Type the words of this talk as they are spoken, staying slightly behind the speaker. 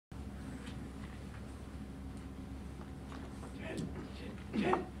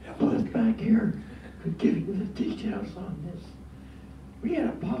Ted Evelyn back here could give you the details on this. We had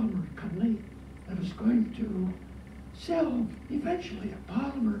a polymer company that was going to sell eventually a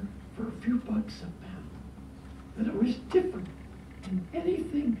polymer for a few bucks a pound. But it was different than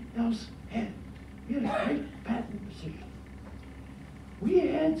anything else had. We had a great patent position. We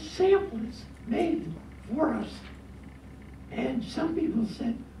had samples made for us. And some people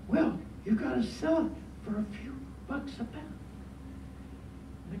said, well, you gotta sell it for a few bucks a pound.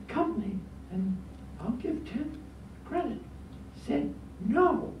 The company, and I'll give Ted credit, said,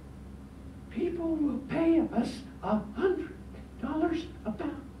 no, people will pay us $100 a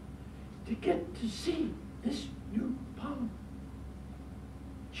pound to get to see this new polymer.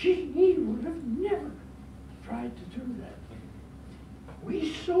 GE would have never tried to do that.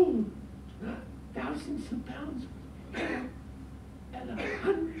 We sold thousands of pounds at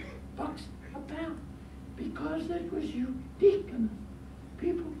 $100 a pound because it was unique enough.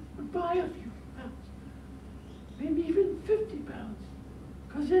 People would buy a few pounds, maybe even 50 pounds,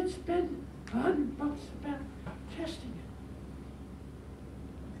 because they'd spend $100 a pound testing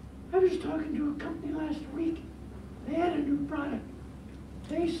it. I was talking to a company last week. They had a new product.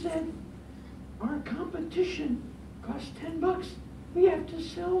 They said, our competition costs $10. We have to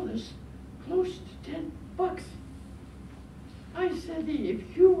sell this close to $10. I said,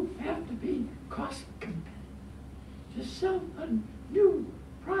 if you have to be cost competitive to sell a new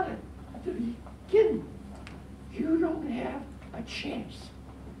product at the beginning, you don't have a chance.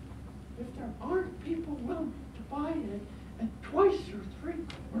 If there aren't people willing to buy it at twice or 3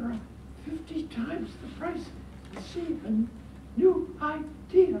 or 50 times the price to see a new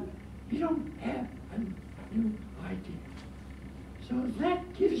idea, you don't have a new idea. So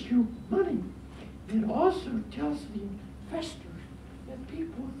that gives you money. It also tells the investors that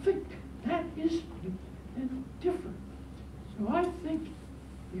people think that is new and different. So I think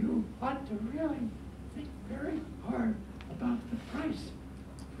you ought to really think very hard about the price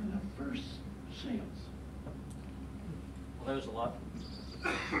for the first sales. Well, there's a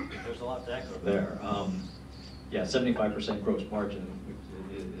lot to echo there. Yeah, 75% gross margin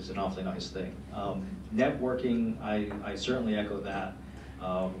is an awfully nice thing. Networking, I certainly echo that.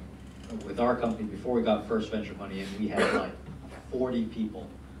 With our company, before we got first venture money in, we had like 40 people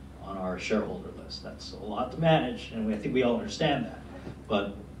on our shareholder list. That's a lot to manage, and I think we all understand that.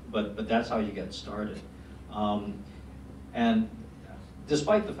 But that's how you get started. And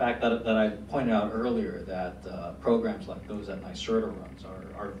despite the fact that I pointed out earlier that programs like those that NYSERDA runs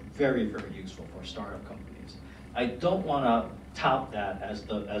are very, very useful for startup companies, I don't want to tout that as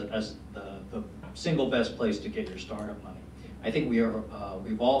the single best place to get your startup money. I think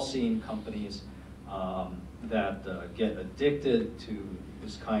we've all seen companies that get addicted to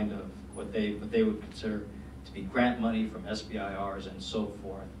this kind of what they would consider to be grant money from SBIRs and so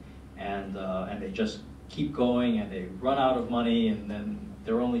forth, and they just keep going and they run out of money, and then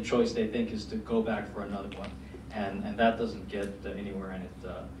their only choice they think is to go back for another one, and that doesn't get anywhere,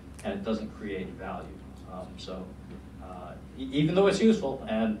 and it doesn't create value. Even though it's useful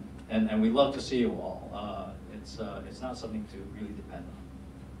and we love to see you all, it's not something to really depend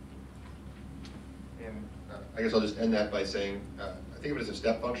on. And I guess I'll just end that by saying I think of it as a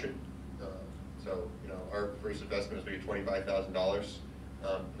step function. So our first investment was maybe $25,000.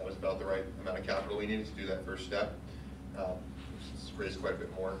 That was about the right amount of capital we needed to do that first step. It's raised quite a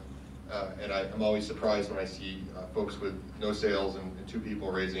bit more. And I'm always surprised when I see folks with no sales and 2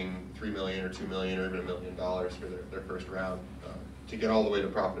 people raising $3 million or $2 million or even $1 million for their first round to get all the way to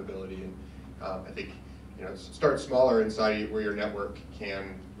profitability. And I think start smaller inside where your network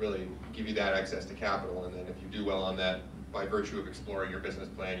can really give you that access to capital, and then if you do well on that, by virtue of exploring your business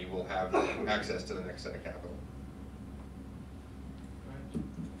plan, you will have access to the next set of capital. Right.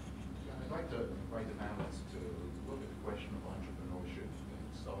 I'd like to invite the panelists to look at the question of entrepreneurship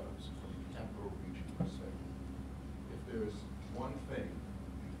and startups from the Capital Region perspective. If there's one thing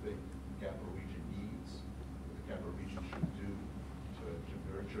you think the Capital Region needs, what the Capital Region should do to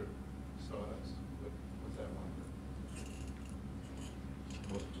nurture startups, what's that one thing?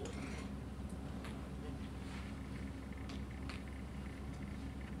 Most important.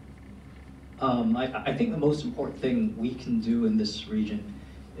 I think the most important thing we can do in this region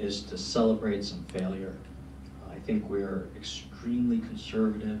is to celebrate some failure. I think we're extremely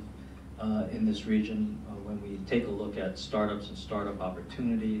conservative in this region when we take a look at startups and startup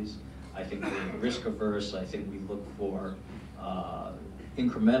opportunities. I think we're risk averse. I think we look for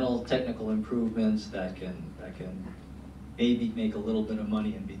incremental technical improvements that can maybe make a little bit of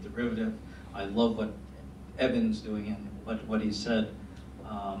money and be derivative. I love what Evan's doing and what he said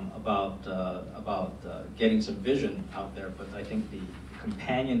about getting some vision out there, but I think the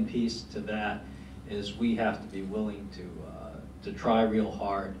companion piece to that is we have to be willing to try real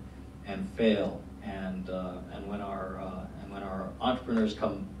hard and fail, and when our entrepreneurs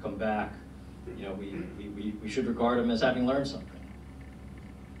come back, you know, we should regard them as having learned something.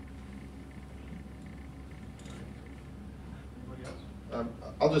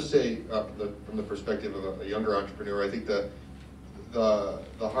 I'll just say, from the perspective of a younger entrepreneur, I think the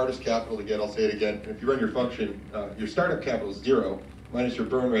hardest capital to get, I'll say it again, if you run your function, your startup capital is 0, minus your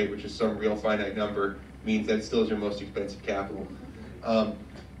burn rate, which is some real finite number, means that it still is your most expensive capital.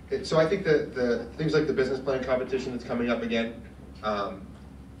 So I think that the things like the business plan competition that's coming up again,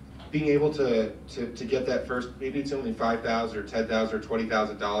 being able to get that first, maybe it's only $5,000 or $10,000 or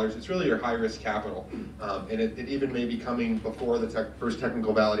 $20,000, it's really your high risk capital. And it even may be coming before the first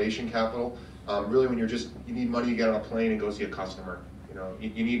technical validation capital. Really when you need money to get on a plane and go see a customer. You know,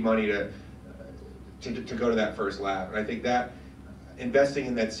 you need money to go to that first lab. And I think that investing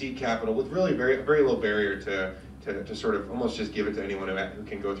in that seed capital with really very low barrier to sort of almost just give it to anyone who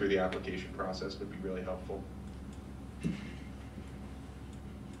can go through the application process would be really helpful.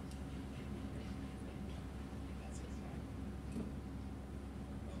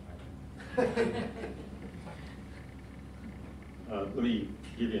 Let me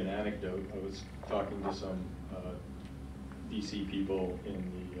give you an anecdote. I was talking to some DC people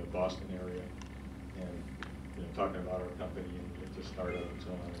in the Boston area, and talking about our company and to start up and so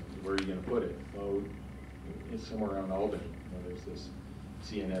on. Where are you going to put it? Well, it's somewhere around Albany. There's this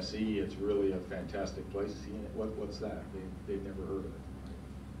CNSE. It's really a fantastic place. What's that? They've never heard of it.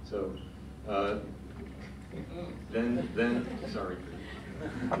 So then sorry,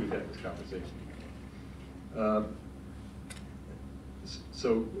 we've had this conversation.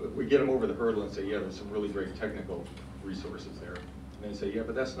 So we get them over the hurdle and say, yeah, there's some really great technical resources there. And they say, yeah,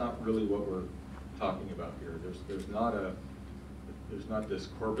 but that's not really what we're talking about here. There's not this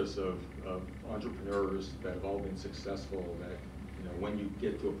corpus of entrepreneurs that have all been successful that, when you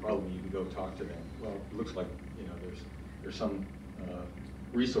get to a problem, you can go talk to them. Well, it looks like, there's some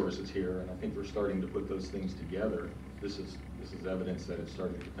resources here, and I think we're starting to put those things together. This is evidence that it's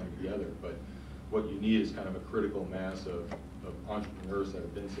starting to come together, but what you need is kind of a critical mass of entrepreneurs that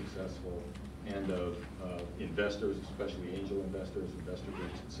have been successful and of investors, especially angel investors, investor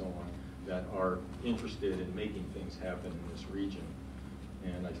groups, and so on, that are interested in making things happen in this region.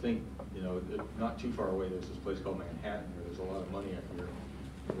 And I think, not too far away, there's this place called Manhattan where there's a lot of money out here.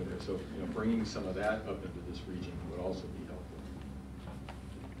 So, bringing some of that up into this region would also be helpful.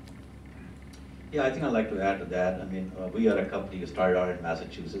 Yeah, I think I'd like to add to that. I mean, we are a company who started out in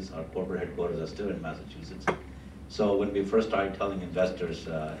Massachusetts. Our corporate headquarters are still in Massachusetts. So when we first started telling investors,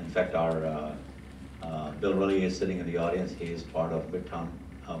 in fact, our Bill Rully is sitting in the audience. He is part of Midtown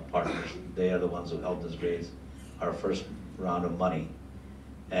Partners. They are the ones who helped us raise our first round of money.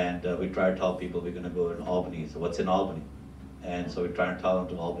 And we try to tell people we're going to go in Albany. So what's in Albany? And so we try to tell them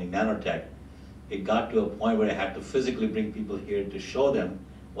to Albany Nanotech. It got to a point where I had to physically bring people here to show them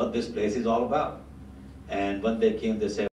what this place is all about. And when they came, they said,